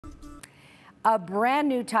A brand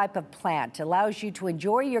new type of plant allows you to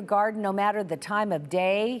enjoy your garden no matter the time of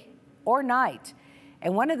day or night.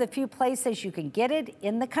 And one of the few places you can get it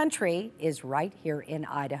in the country is right here in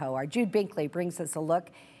Idaho. Our Jude Binkley brings us a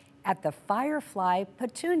look at the Firefly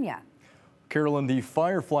Petunia. Carolyn, the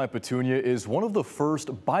Firefly Petunia is one of the first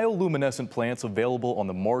bioluminescent plants available on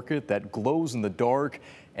the market that glows in the dark,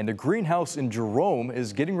 and a greenhouse in Jerome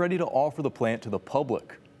is getting ready to offer the plant to the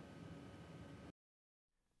public.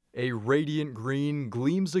 A radiant green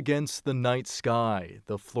gleams against the night sky,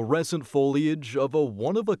 the fluorescent foliage of a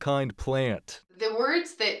one-of-a-kind plant. The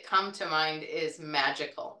words that come to mind is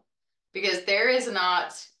magical, because there is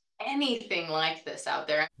not anything like this out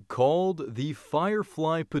there. Called the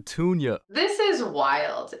Firefly Petunia. This is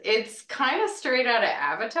wild. It's kind of straight out of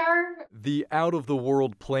Avatar. The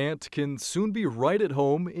out-of-the-world plant can soon be right at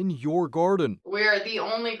home in your garden. We are the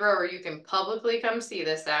only grower you can publicly come see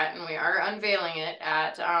this at, and we are unveiling it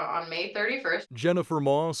on May 31st. Jennifer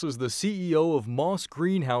Moss is the CEO of Moss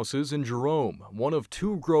Greenhouses in Jerome, one of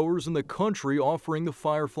 2 growers in the country offering the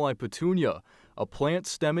Firefly Petunia, a plant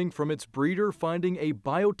stemming from its breeder finding a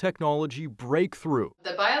biotechnology breakthrough.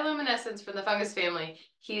 The bioluminescence from the fungus family,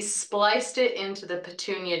 he spliced it into the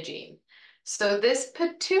petunia gene. So this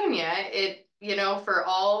petunia, for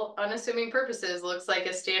all unassuming purposes, looks like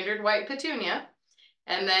a standard white petunia.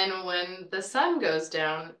 And then when the sun goes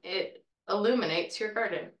down, it illuminates your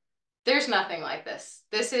garden. There's nothing like this.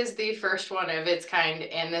 This is the first one of its kind,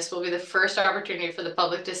 and this will be the first opportunity for the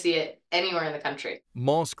public to see it anywhere in the country.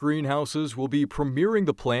 Moss Greenhouses will be premiering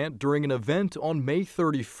the plant during an event on May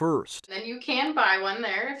 31st. Then you can buy one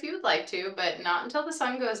there if you would like to, but not until the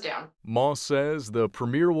sun goes down. Moss says the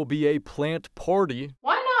premiere will be a plant party.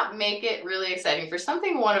 Why not make it really exciting for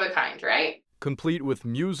something one of a kind, right? Complete with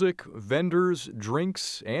music, vendors,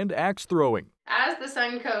 drinks, and axe throwing. As the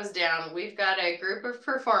sun goes down, we've got a group of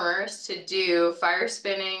performers to do fire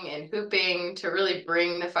spinning and hooping to really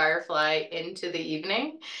bring the firefly into the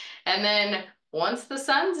evening. And then once the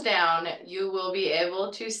sun's down, you will be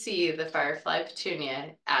able to see the Firefly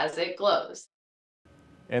Petunia as it glows.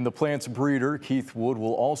 And the plant's breeder, Keith Wood,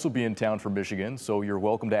 will also be in town from Michigan, so you're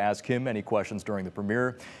welcome to ask him any questions during the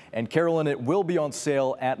premiere. And Carolyn, it will be on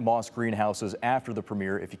sale at Moss Greenhouses after the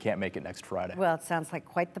premiere if you can't make it next Friday. Well, it sounds like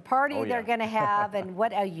quite the party they're going to have, and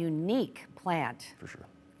what a unique plant. For sure.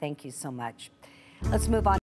 Thank you so much. Let's move on.